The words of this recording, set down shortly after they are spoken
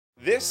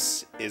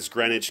This is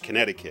Greenwich,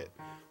 Connecticut.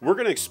 We're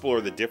going to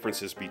explore the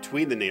differences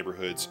between the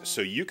neighborhoods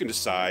so you can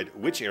decide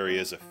which area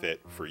is a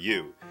fit for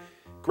you.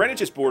 Greenwich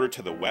is bordered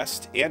to the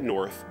west and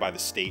north by the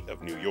state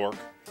of New York,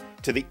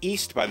 to the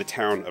east by the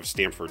town of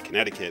Stamford,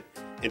 Connecticut,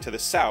 and to the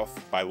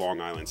south by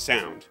Long Island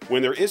Sound.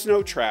 When there is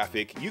no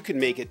traffic, you can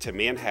make it to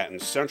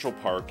Manhattan's Central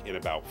Park in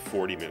about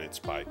 40 minutes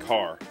by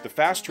car. The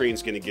fast train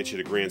is going to get you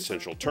to Grand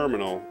Central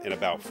Terminal in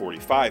about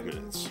 45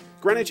 minutes.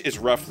 Greenwich is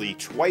roughly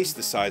twice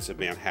the size of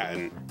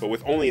Manhattan, but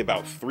with only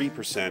about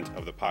 3%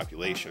 of the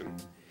population.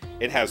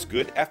 It has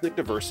good ethnic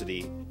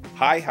diversity,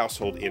 high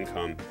household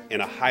income,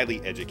 and a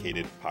highly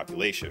educated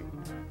population.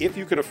 If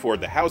you can afford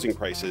the housing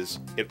prices,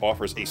 it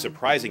offers a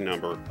surprising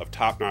number of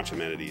top-notch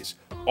amenities,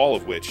 all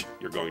of which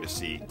you're going to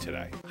see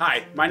today.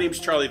 Hi, my name's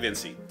Charlie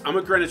Vinci. I'm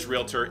a Greenwich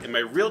Realtor, and my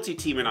realty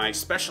team and I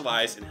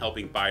specialize in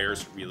helping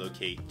buyers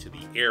relocate to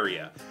the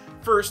area.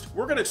 First,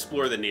 we're going to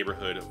explore the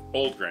neighborhood of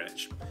Old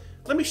Greenwich.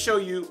 Let me show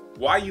you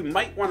why you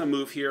might want to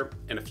move here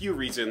and a few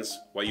reasons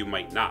why you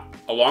might not.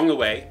 Along the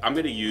way, I'm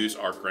going to use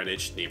our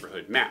Greenwich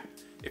neighborhood map.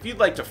 If you'd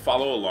like to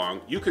follow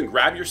along, you can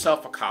grab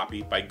yourself a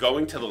copy by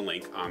going to the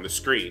link on the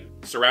screen.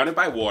 Surrounded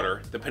by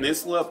water, the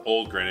peninsula of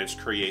Old Greenwich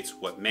creates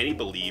what many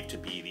believe to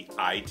be the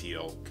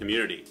ideal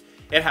community.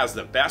 It has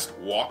the best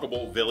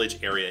walkable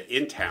village area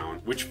in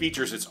town, which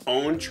features its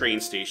own train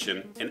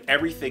station and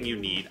everything you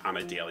need on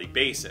a daily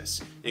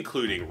basis,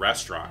 including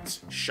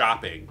restaurants,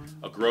 shopping,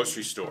 a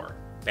grocery store,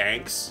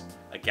 banks,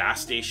 a gas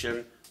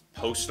station,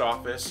 post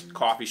office,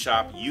 coffee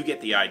shop. You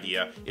get the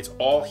idea. It's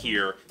all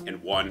here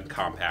in one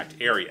compact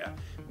area.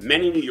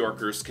 Many New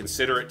Yorkers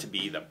consider it to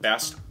be the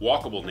best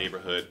walkable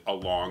neighborhood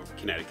along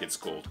Connecticut's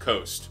Gold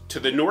Coast. To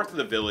the north of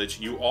the village,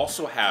 you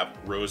also have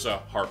Rosa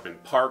Hartman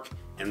Park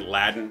and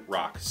Ladden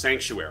Rock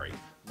Sanctuary.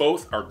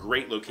 Both are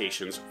great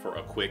locations for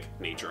a quick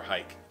nature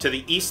hike. To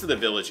the east of the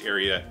village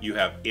area, you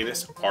have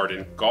Innis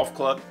Arden Golf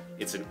Club.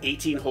 It's an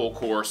 18-hole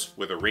course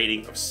with a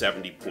rating of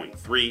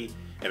 70.3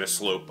 and a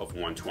slope of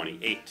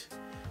 128.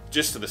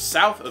 Just to the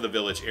south of the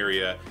village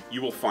area,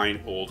 you will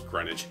find Old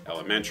Greenwich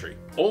Elementary.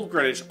 Old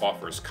Greenwich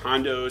offers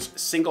condos,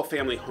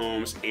 single-family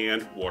homes,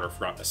 and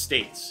waterfront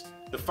estates.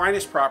 The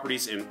finest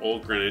properties in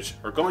Old Greenwich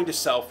are going to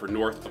sell for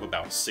north of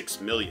about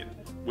 $6 million,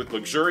 with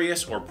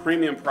luxurious or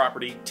premium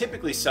property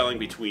typically selling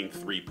between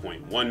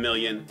 $3.1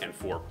 million and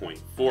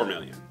 $4.4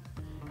 million.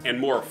 And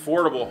more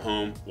affordable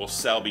home will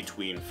sell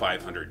between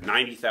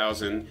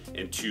 $590,000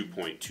 and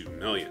 $2.2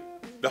 million.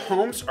 The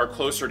homes are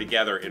closer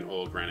together in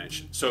Old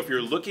Greenwich, so if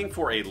you're looking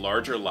for a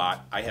larger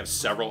lot, I have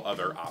several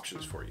other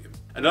options for you.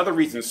 Another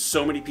reason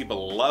so many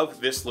people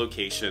love this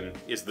location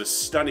is the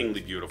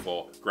stunningly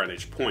beautiful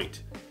Greenwich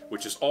Point,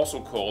 which is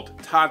also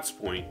called Todd's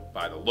Point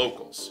by the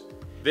locals.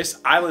 This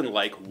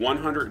island-like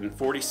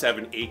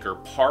 147-acre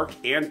park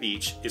and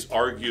beach is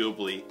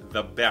arguably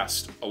the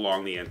best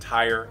along the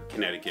entire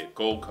Connecticut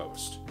Gold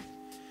Coast.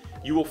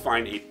 You will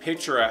find a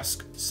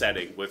picturesque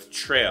setting with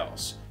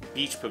trails,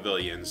 beach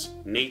pavilions,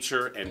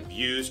 nature, and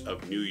views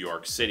of New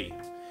York City.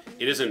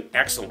 It is an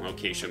excellent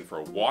location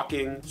for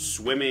walking,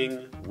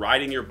 swimming,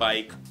 riding your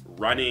bike,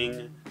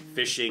 running,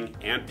 fishing,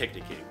 and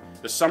picnicking.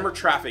 The summer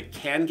traffic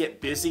can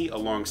get busy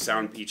along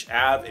Sound Beach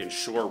Ave and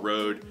Shore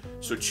Road,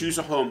 so choose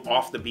a home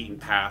off the beaten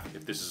path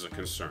if this is a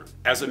concern.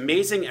 As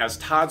amazing as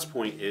Todd's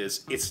Point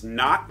is, it's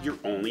not your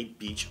only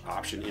beach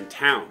option in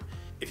town.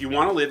 If you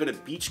want to live in a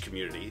beach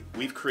community,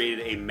 we've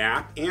created a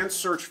map and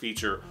search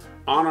feature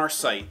on our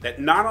site that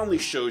not only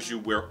shows you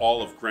where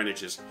all of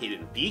Greenwich's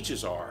hidden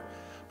beaches are,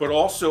 but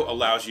also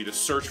allows you to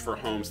search for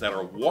homes that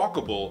are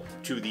walkable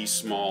to these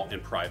small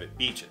and private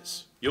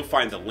beaches. You'll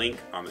find the link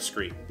on the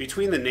screen.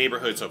 Between the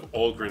neighborhoods of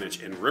Old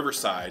Greenwich and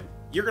Riverside,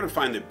 you're going to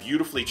find the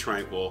beautifully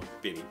tranquil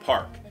Vinci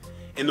Park.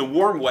 In the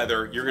warm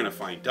weather, you're going to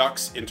find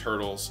ducks and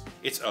turtles.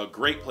 It's a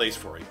great place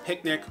for a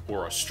picnic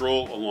or a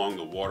stroll along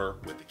the water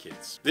with the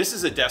kids. This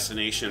is a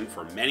destination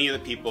for many of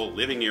the people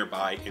living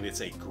nearby, and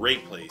it's a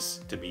great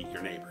place to meet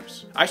your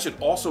neighbors. I should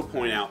also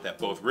point out that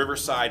both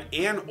Riverside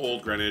and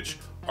Old Greenwich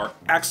are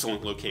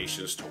excellent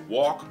locations to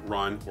walk,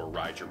 run, or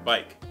ride your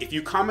bike. If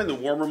you come in the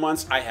warmer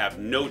months, I have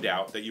no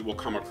doubt that you will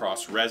come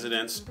across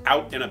residents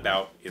out and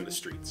about in the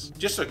streets.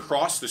 Just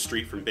across the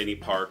street from Vinci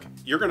Park,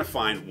 you're going to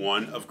find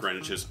one of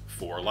Greenwich's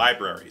 4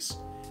 libraries.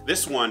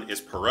 This one is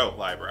Perot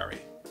Library.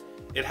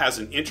 It has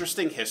an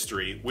interesting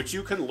history, which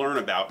you can learn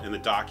about in the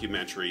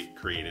documentary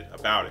created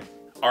about it.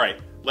 All right,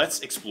 let's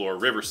explore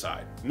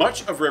Riverside.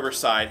 Much of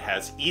Riverside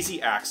has easy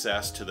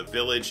access to the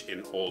village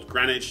in Old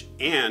Greenwich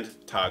and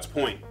Todd's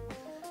Point.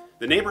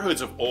 The neighborhoods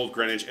of Old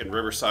Greenwich and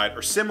Riverside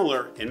are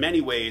similar in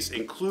many ways,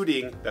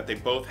 including that they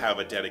both have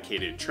a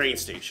dedicated train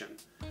station.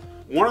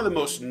 One of the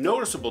most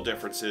noticeable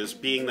differences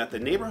being that the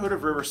neighborhood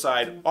of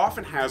Riverside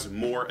often has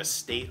more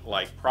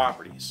estate-like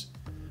properties.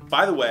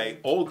 By the way,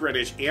 Old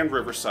Greenwich and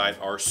Riverside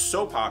are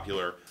so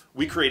popular,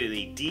 we created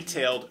a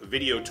detailed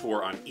video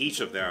tour on each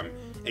of them,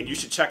 and you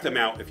should check them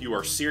out if you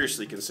are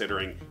seriously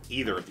considering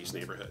either of these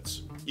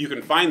neighborhoods. You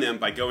can find them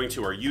by going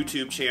to our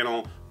YouTube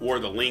channel or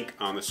the link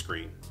on the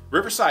screen.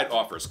 Riverside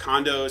offers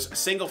condos,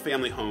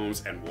 single-family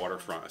homes, and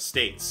waterfront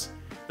estates.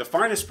 The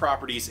finest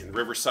properties in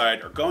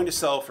Riverside are going to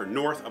sell for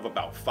north of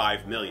about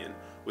 $5 million,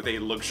 with a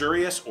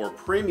luxurious or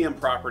premium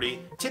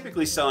property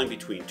typically selling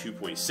between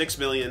 $2.6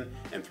 million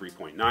and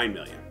 $3.9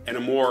 million. And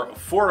a more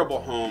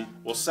affordable home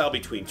will sell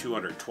between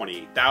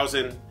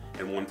 $228,000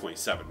 and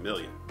 $1.7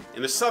 million.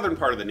 In the southern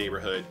part of the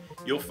neighborhood,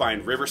 you'll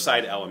find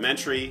Riverside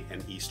Elementary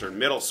and Eastern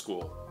Middle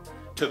School.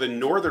 To the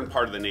northern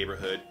part of the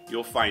neighborhood,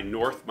 you'll find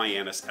North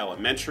Mianus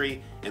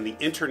Elementary and the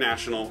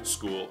International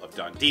School of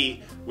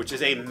Dundee, which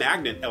is a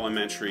magnet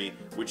elementary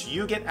which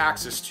you get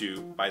access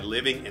to by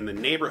living in the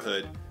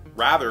neighborhood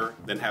rather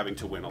than having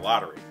to win a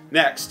lottery.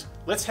 Next,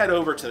 let's head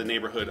over to the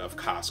neighborhood of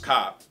Cos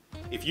Cob.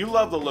 If you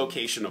love the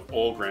location of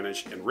Old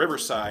Greenwich and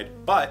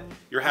Riverside, but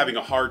you're having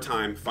a hard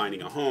time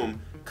finding a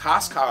home,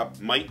 Cos Cob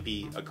might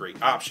be a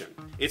great option.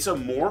 It's a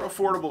more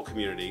affordable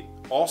community,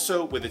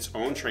 also with its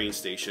own train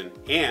station,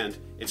 and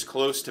it's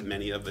close to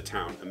many of the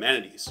town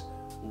amenities,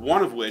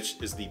 one of which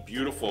is the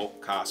beautiful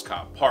Cos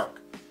Cob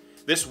Park.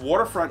 This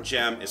waterfront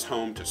gem is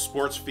home to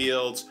sports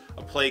fields,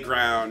 a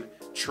playground,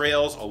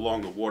 trails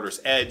along the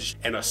water's edge,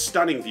 and a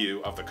stunning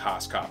view of the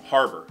Cos Cob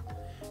Harbor.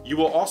 You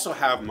will also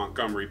have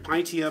Montgomery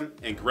Pintium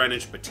and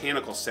Greenwich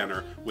Botanical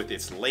Center with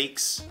its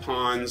lakes,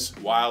 ponds,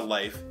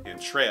 wildlife, and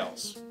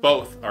trails.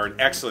 Both are an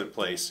excellent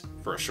place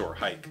for a short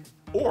hike.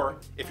 Or,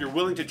 if you're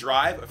willing to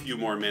drive a few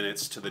more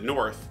minutes to the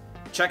north,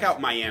 check out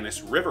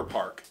Mianus River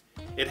Park.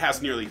 It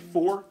has nearly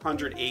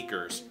 400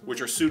 acres,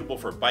 which are suitable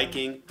for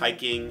biking,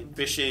 hiking,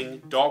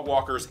 fishing, dog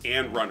walkers,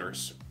 and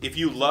runners. If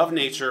you love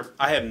nature,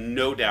 I have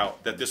no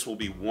doubt that this will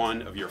be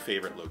one of your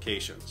favorite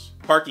locations.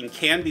 Parking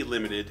can be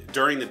limited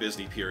during the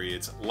busy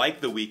periods,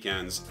 like the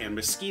weekends, and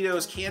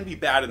mosquitoes can be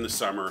bad in the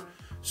summer,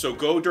 so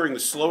go during the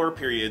slower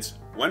periods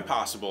when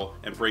possible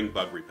and bring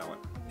bug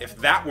repellent. If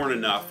that weren't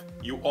enough,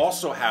 you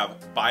also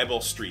have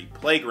Bible Street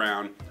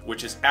Playground,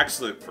 which is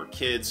excellent for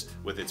kids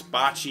with its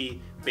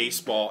bocce,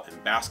 baseball,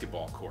 and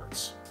basketball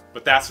courts.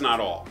 But that's not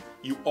all.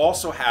 You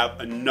also have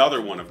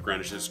another one of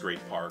Greenwich's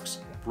great parks,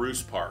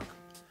 Bruce Park.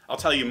 I'll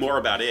tell you more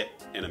about it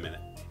in a minute.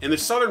 In the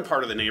southern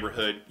part of the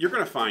neighborhood, you're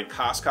going to find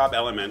Cos Cob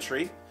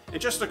Elementary, and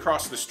just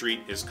across the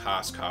street is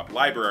Cos Cob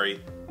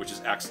Library, which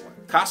is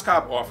excellent. Cos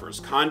Cob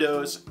offers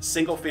condos,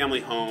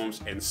 single-family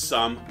homes, and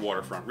some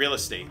waterfront real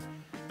estate.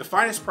 The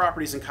finest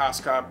properties in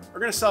Cos Cob are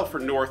going to sell for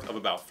north of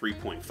about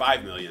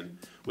 $3.5 million,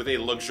 with a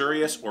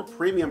luxurious or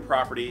premium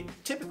property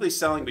typically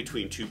selling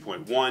between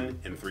 $2.1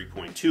 and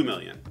 $3.2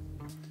 million.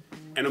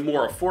 And a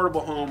more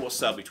affordable home will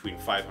sell between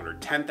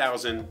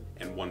 $510,000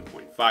 and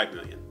 $1.5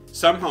 million.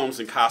 Some homes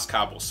in Cos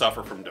Cob will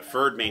suffer from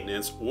deferred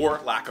maintenance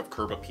or lack of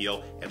curb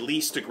appeal, at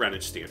least to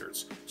Greenwich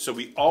standards. So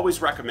we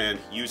always recommend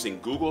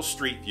using Google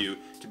Street View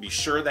to be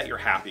sure that you're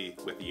happy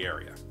with the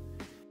area.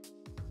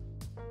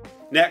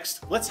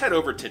 Next, let's head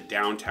over to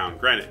downtown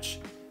Greenwich.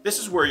 This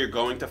is where you're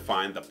going to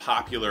find the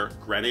popular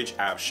Greenwich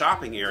Ave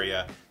shopping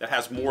area that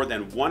has more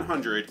than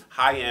 100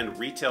 high-end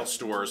retail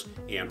stores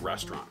and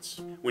restaurants.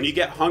 When you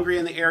get hungry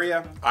in the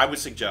area, I would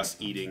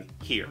suggest eating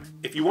here.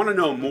 If you want to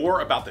know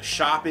more about the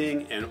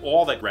shopping and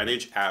all that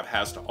Greenwich Ave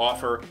has to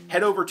offer,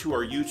 head over to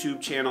our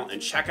YouTube channel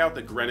and check out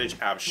the Greenwich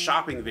Ave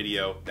shopping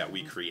video that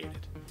we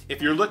created.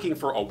 If you're looking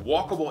for a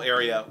walkable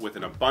area with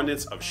an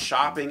abundance of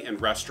shopping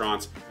and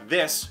restaurants,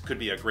 this could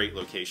be a great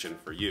location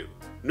for you.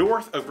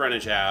 North of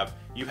Greenwich Ave,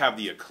 you have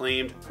the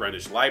acclaimed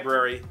Greenwich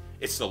Library.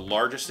 It's the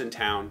largest in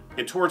town.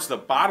 And towards the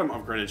bottom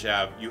of Greenwich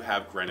Ave, you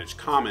have Greenwich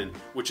Common,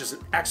 which is an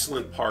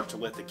excellent park to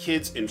let the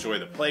kids enjoy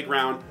the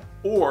playground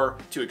or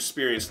to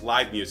experience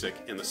live music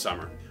in the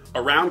summer.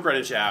 Around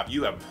Greenwich Ave,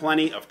 you have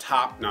plenty of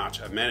top-notch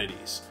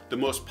amenities, the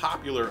most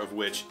popular of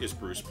which is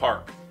Bruce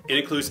Park. It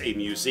includes a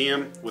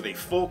museum with a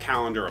full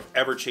calendar of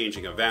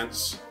ever-changing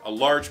events, a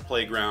large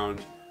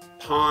playground,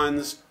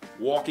 ponds,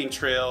 walking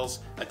trails,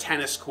 a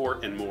tennis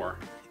court, and more.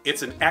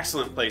 It's an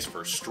excellent place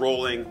for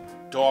strolling,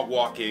 dog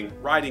walking,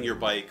 riding your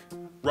bike,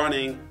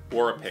 running,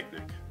 or a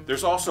picnic.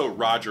 There's also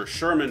Roger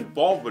Sherman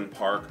Baldwin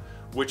Park,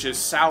 which is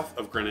south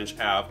of Greenwich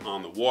Ave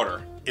on the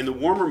water. In the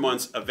warmer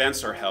months,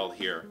 events are held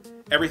here.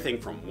 Everything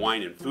from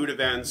wine and food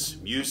events,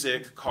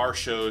 music, car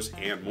shows,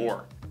 and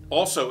more.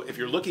 Also, if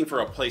you're looking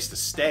for a place to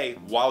stay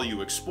while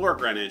you explore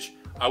Greenwich,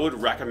 I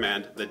would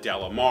recommend the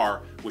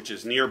Delamar, which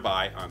is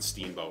nearby on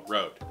Steamboat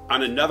Road.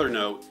 On another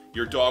note,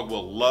 your dog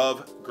will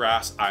love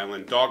Grass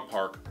Island Dog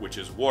Park, which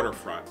is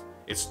waterfront.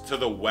 It's to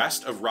the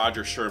west of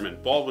Roger Sherman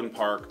Baldwin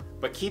Park,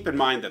 but keep in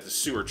mind that the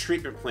sewer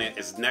treatment plant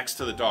is next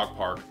to the dog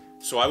park,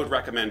 so I would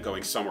recommend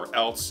going somewhere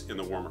else in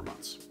the warmer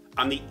months.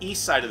 On the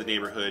east side of the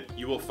neighborhood,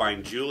 you will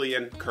find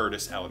Julian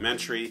Curtis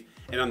Elementary,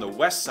 and on the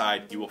west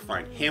side, you will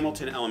find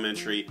Hamilton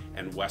Elementary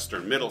and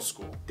Western Middle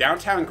School.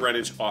 Downtown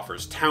Greenwich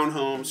offers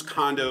townhomes,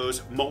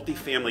 condos,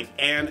 multifamily,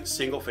 and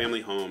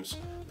single-family homes.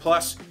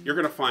 Plus, you're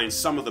going to find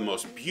some of the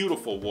most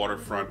beautiful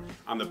waterfront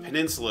on the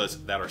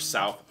peninsulas that are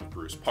south of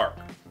Bruce Park.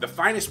 The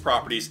finest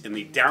properties in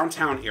the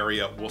downtown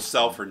area will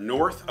sell for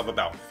north of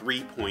about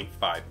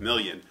 $3.5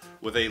 million,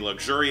 with a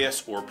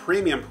luxurious or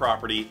premium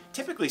property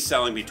typically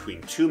selling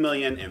between $2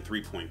 million and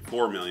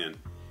 $3.4 million.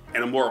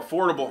 And a more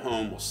affordable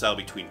home will sell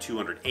between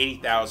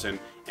 $280,000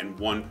 and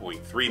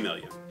 $1.3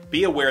 million.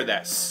 Be aware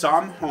that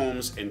some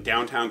homes in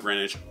downtown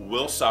Greenwich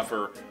will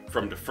suffer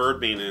from deferred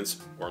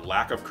maintenance or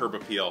lack of curb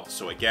appeal,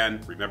 so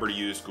again, remember to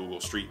use Google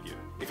Street View.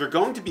 If you're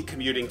going to be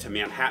commuting to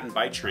Manhattan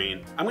by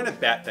train, I'm going to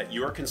bet that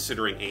you are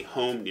considering a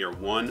home near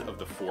one of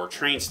the 4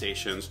 train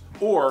stations,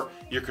 or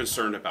you're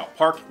concerned about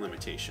parking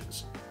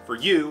limitations. For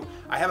you,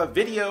 I have a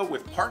video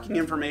with parking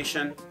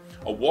information,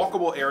 a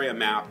walkable area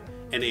map,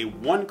 and a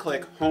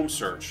one-click home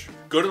search.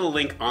 Go to the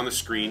link on the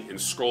screen and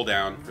scroll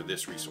down for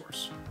this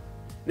resource.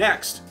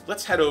 Next,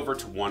 let's head over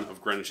to one of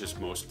Greenwich's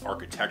most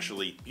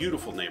architecturally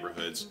beautiful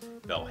neighborhoods,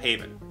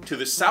 Belhaven. To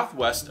the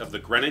southwest of the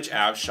Greenwich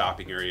Ave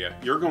shopping area,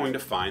 you're going to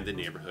find the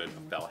neighborhood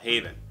of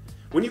Belhaven.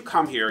 When you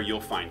come here,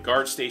 you'll find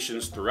guard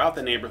stations throughout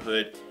the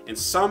neighborhood, and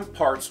some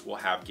parts will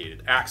have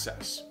gated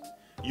access.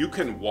 You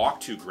can walk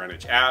to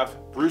Greenwich Ave,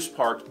 Bruce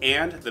Park,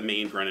 and the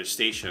main Greenwich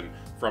station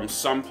from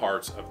some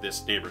parts of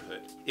this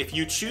neighborhood. If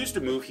you choose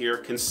to move here,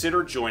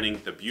 consider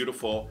joining the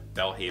beautiful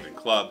Belhaven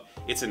Club.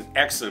 It's an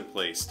excellent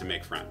place to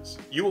make friends.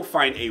 You will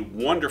find a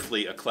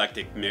wonderfully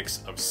eclectic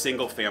mix of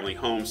single-family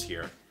homes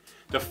here.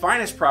 The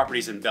finest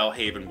properties in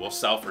Belhaven will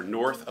sell for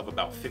north of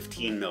about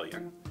 $15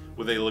 million,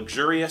 with a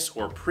luxurious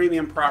or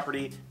premium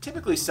property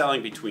typically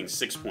selling between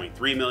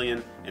 $6.3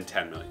 million and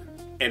 $10 million.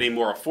 And a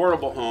more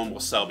affordable home will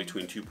sell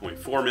between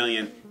 $2.4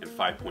 million and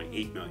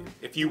 $5.8 million.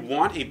 If you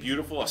want a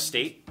beautiful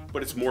estate,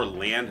 but it's more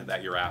land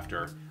that you're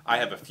after, I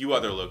have a few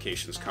other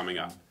locations coming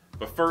up.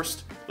 But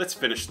first, let's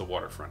finish the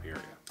waterfront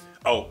area.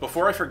 Oh,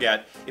 before I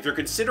forget, if you're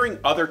considering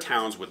other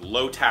towns with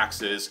low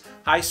taxes,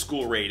 high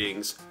school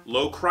ratings,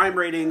 low crime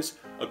ratings,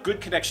 a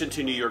good connection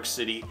to New York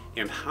City,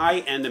 and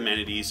high-end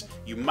amenities,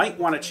 you might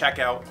want to check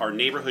out our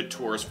neighborhood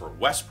tours for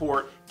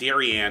Westport,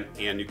 Darien,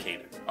 and New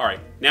Canaan. All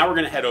right, now we're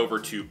going to head over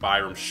to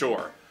Byram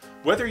Shore.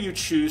 Whether you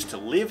choose to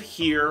live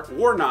here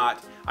or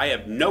not, I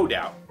have no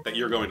doubt that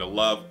you're going to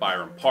love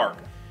Byram Park.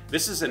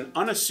 This is an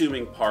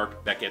unassuming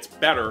park that gets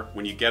better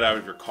when you get out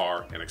of your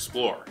car and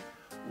explore.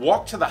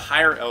 Walk to the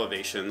higher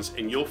elevations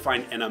and you'll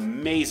find an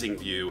amazing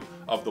view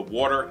of the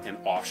water and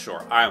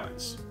offshore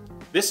islands.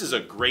 This is a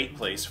great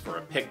place for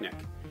a picnic.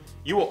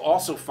 You will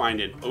also find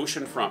an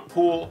oceanfront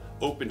pool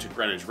open to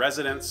Greenwich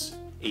residents,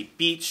 a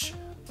beach,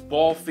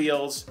 ball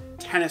fields,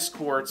 tennis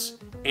courts,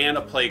 and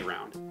a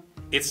playground.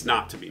 It's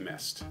not to be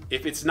missed.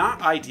 If it's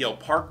not ideal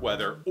park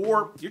weather,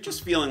 or you're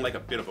just feeling like a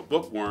bit of a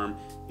bookworm,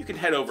 you can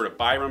head over to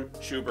Byram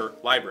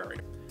Schubert Library.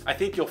 I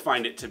think you'll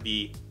find it to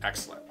be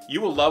excellent.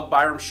 You will love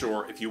Byram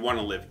Shore if you want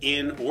to live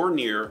in or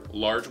near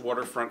large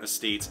waterfront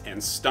estates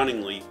and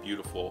stunningly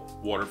beautiful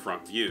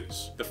waterfront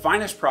views. The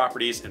finest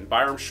properties in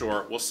Byram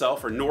Shore will sell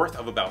for north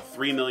of about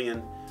 $3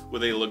 million,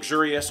 with a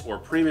luxurious or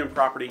premium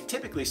property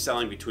typically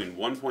selling between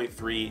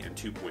 $1.3 and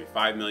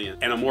 $2.5 million,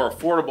 and a more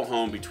affordable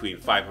home between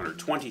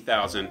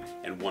 $520,000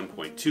 and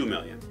 $1.2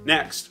 million.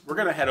 Next, we're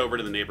going to head over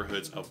to the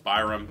neighborhoods of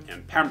Byram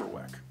and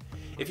Pembroke.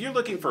 If you're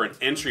looking for an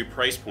entry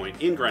price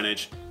point in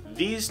Greenwich,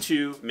 these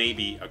two may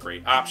be a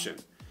great option.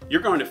 You're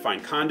going to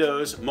find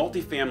condos,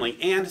 multifamily,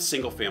 and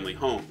single-family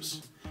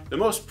homes. The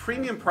most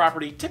premium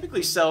property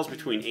typically sells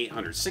between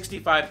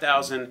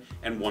 $865,000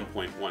 and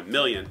 $1.1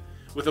 million,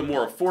 with a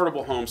more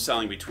affordable home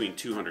selling between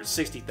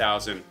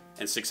 $260,000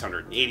 and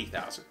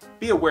 $680,000.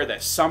 Be aware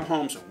that some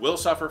homes will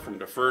suffer from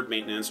deferred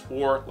maintenance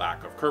or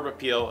lack of curb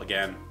appeal,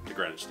 again, to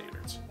Greenwich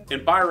standards.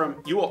 In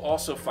Byram, you will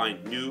also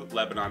find New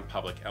Lebanon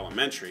Public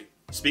Elementary.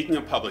 Speaking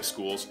of public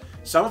schools,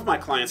 some of my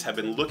clients have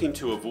been looking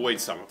to avoid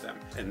some of them,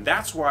 and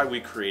that's why we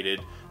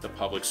created the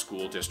public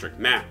school district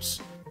maps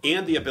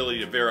and the ability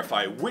to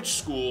verify which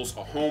schools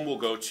a home will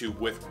go to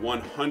with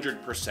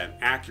 100%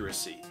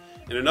 accuracy.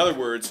 And in other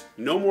words,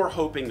 no more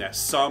hoping that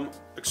some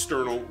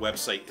external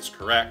website is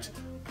correct.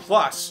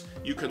 Plus,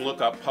 you can look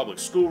up public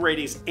school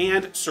ratings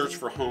and search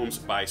for homes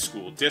by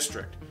school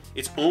district.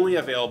 It's only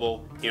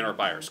available in our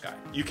buyer's guide.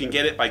 You can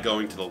get it by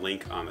going to the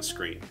link on the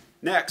screen.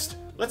 Next,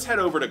 let's head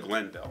over to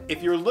Glenville.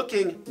 If you're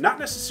looking not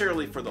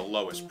necessarily for the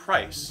lowest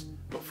price,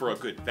 but for a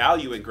good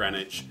value in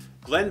Greenwich,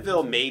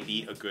 Glenville may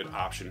be a good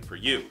option for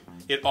you.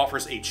 It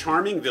offers a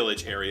charming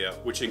village area,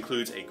 which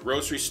includes a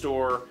grocery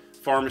store,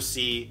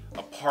 pharmacy,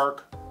 a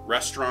park,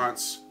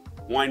 restaurants,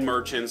 wine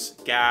merchants,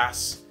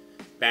 gas,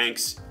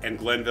 banks, and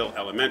Glenville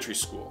Elementary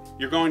School.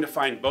 You're going to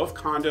find both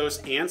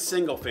condos and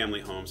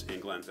single-family homes in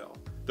Glenville.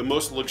 The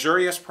most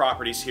luxurious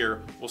properties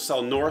here will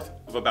sell north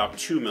of about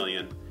 $2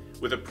 million,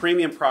 with a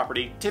premium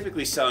property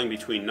typically selling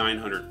between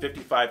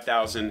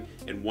 $955,000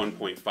 and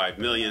 $1.5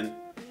 million,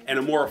 and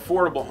a more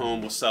affordable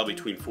home will sell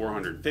between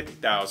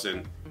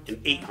 $450,000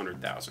 and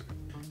 $800,000.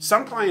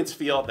 Some clients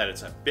feel that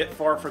it's a bit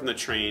far from the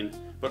train,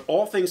 but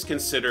all things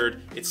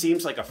considered, it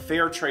seems like a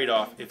fair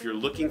trade-off if you're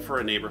looking for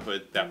a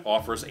neighborhood that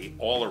offers an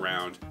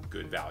all-around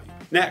good value.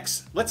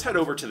 Next, let's head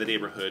over to the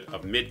neighborhood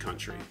of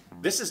Mid-Country.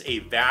 This is a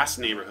vast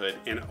neighborhood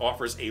and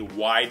offers a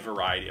wide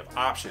variety of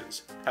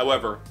options.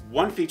 However,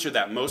 one feature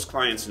that most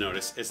clients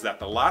notice is that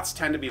the lots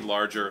tend to be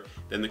larger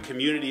than the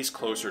communities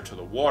closer to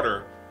the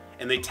water,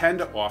 and they tend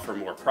to offer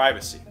more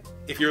privacy.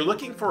 If you're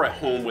looking for a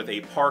home with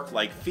a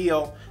park-like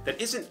feel that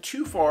isn't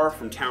too far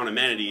from town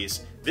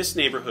amenities, this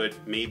neighborhood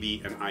may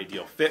be an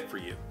ideal fit for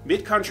you.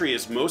 Mid-Country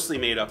is mostly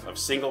made up of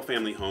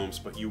single-family homes,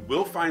 but you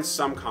will find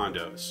some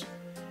condos.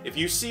 If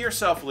you see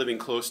yourself living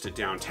close to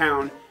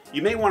downtown,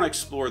 you may want to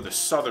explore the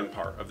southern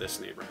part of this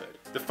neighborhood.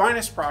 The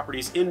finest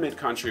properties in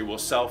Mid-Country will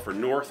sell for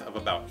north of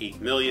about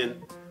 $8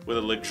 million, with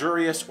a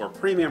luxurious or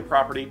premium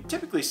property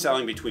typically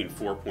selling between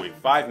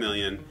 $4.5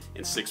 million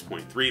and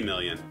 $6.3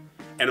 million.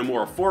 And a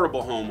more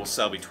affordable home will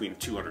sell between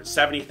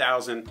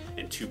 $270,000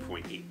 and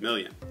 $2.8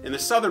 million. In the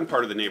southern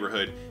part of the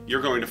neighborhood,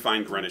 you're going to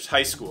find Greenwich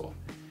High School.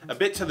 A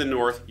bit to the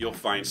north, you'll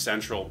find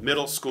Central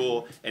Middle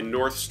School and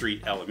North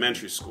Street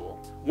Elementary School.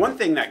 One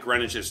thing that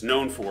Greenwich is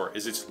known for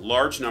is its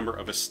large number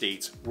of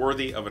estates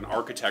worthy of an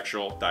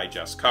architectural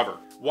digest cover.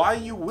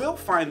 While you will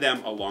find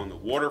them along the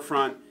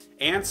waterfront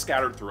and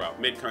scattered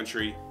throughout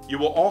Mid-Country, you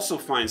will also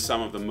find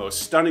some of the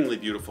most stunningly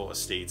beautiful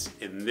estates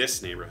in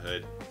this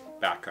neighborhood,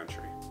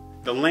 Backcountry.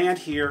 The land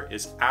here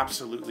is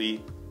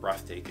absolutely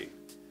breathtaking.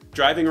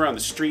 Driving around the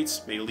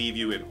streets may leave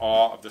you in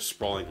awe of the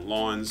sprawling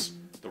lawns,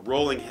 the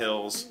rolling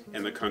hills,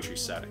 and the country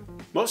setting.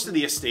 Most of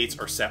the estates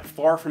are set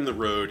far from the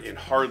road and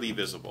hardly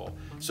visible,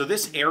 so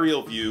this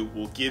aerial view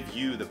will give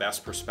you the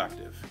best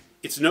perspective.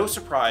 It's no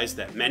surprise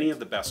that many of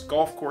the best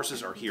golf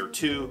courses are here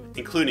too,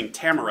 including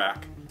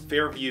Tamarack,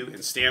 Fairview,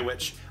 and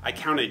Stanwich. I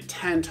counted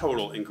 10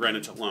 total in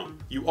Greenwich alone.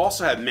 You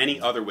also have many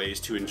other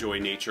ways to enjoy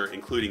nature,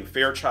 including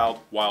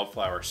Fairchild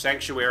Wildflower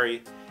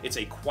Sanctuary. It's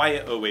a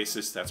quiet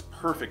oasis that's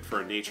perfect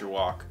for a nature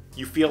walk.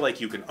 You feel like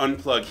you can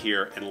unplug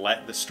here and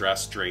let the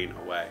stress drain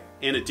away.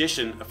 In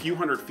addition, a few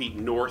hundred feet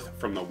north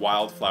from the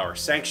Wildflower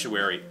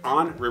Sanctuary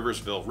on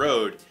Riversville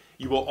Road,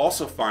 you will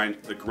also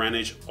find the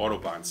Greenwich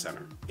Audubon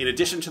Center. In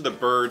addition to the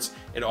birds,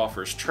 it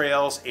offers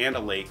trails and a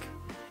lake.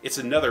 It's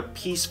another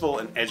peaceful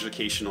and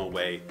educational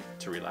way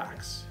to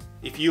relax.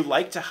 If you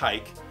like to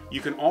hike,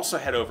 you can also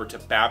head over to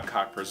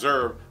Babcock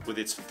Preserve with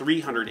its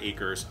 300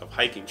 acres of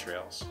hiking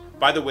trails.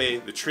 By the way,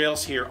 the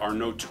trails here are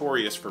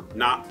notorious for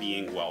not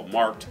being well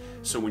marked,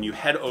 so when you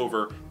head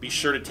over, be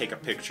sure to take a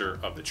picture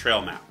of the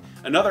trail map.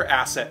 Another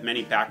asset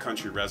many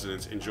backcountry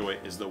residents enjoy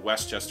is the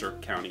Westchester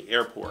County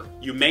Airport.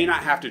 You may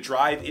not have to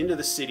drive into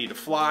the city to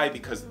fly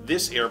because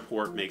this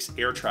airport makes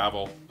air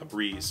travel a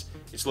breeze.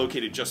 It's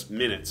located just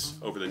minutes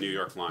over the New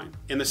York line.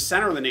 In the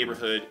center of the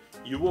neighborhood,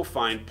 you will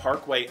find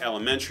Parkway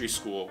Elementary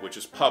School, which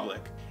is public.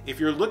 If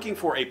you're looking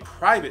for a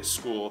private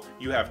school,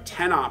 you have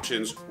 10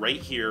 options right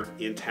here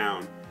in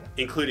town,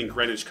 including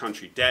Greenwich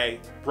Country Day,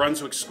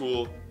 Brunswick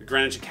School, the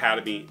Greenwich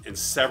Academy, and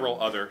several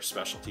other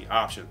specialty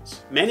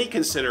options. Many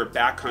consider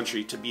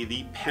Backcountry to be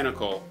the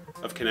pinnacle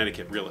of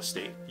Connecticut real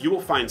estate. You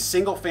will find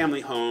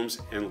single-family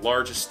homes and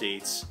large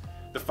estates.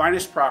 The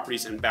finest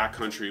properties in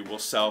Backcountry will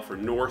sell for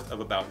north of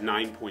about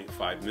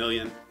 $9.5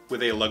 million,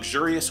 with a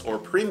luxurious or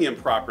premium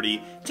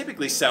property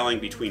typically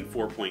selling between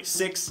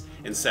 $4.6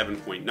 and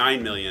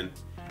 $7.9 million,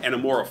 and a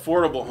more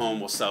affordable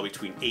home will sell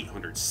between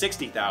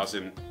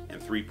 $860,000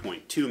 and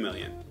 $3.2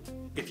 million.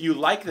 If you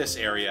like this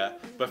area,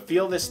 but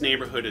feel this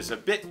neighborhood is a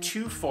bit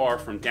too far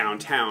from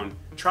downtown,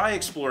 try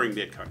exploring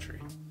Mid-Country.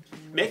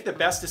 Make the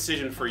best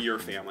decision for your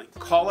family.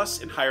 Call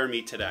us and hire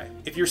me today.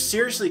 If you're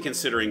seriously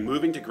considering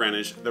moving to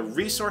Greenwich, the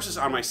resources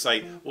on my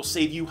site will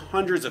save you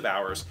hundreds of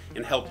hours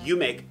and help you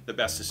make the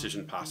best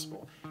decision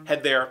possible.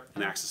 Head there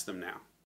and access them now.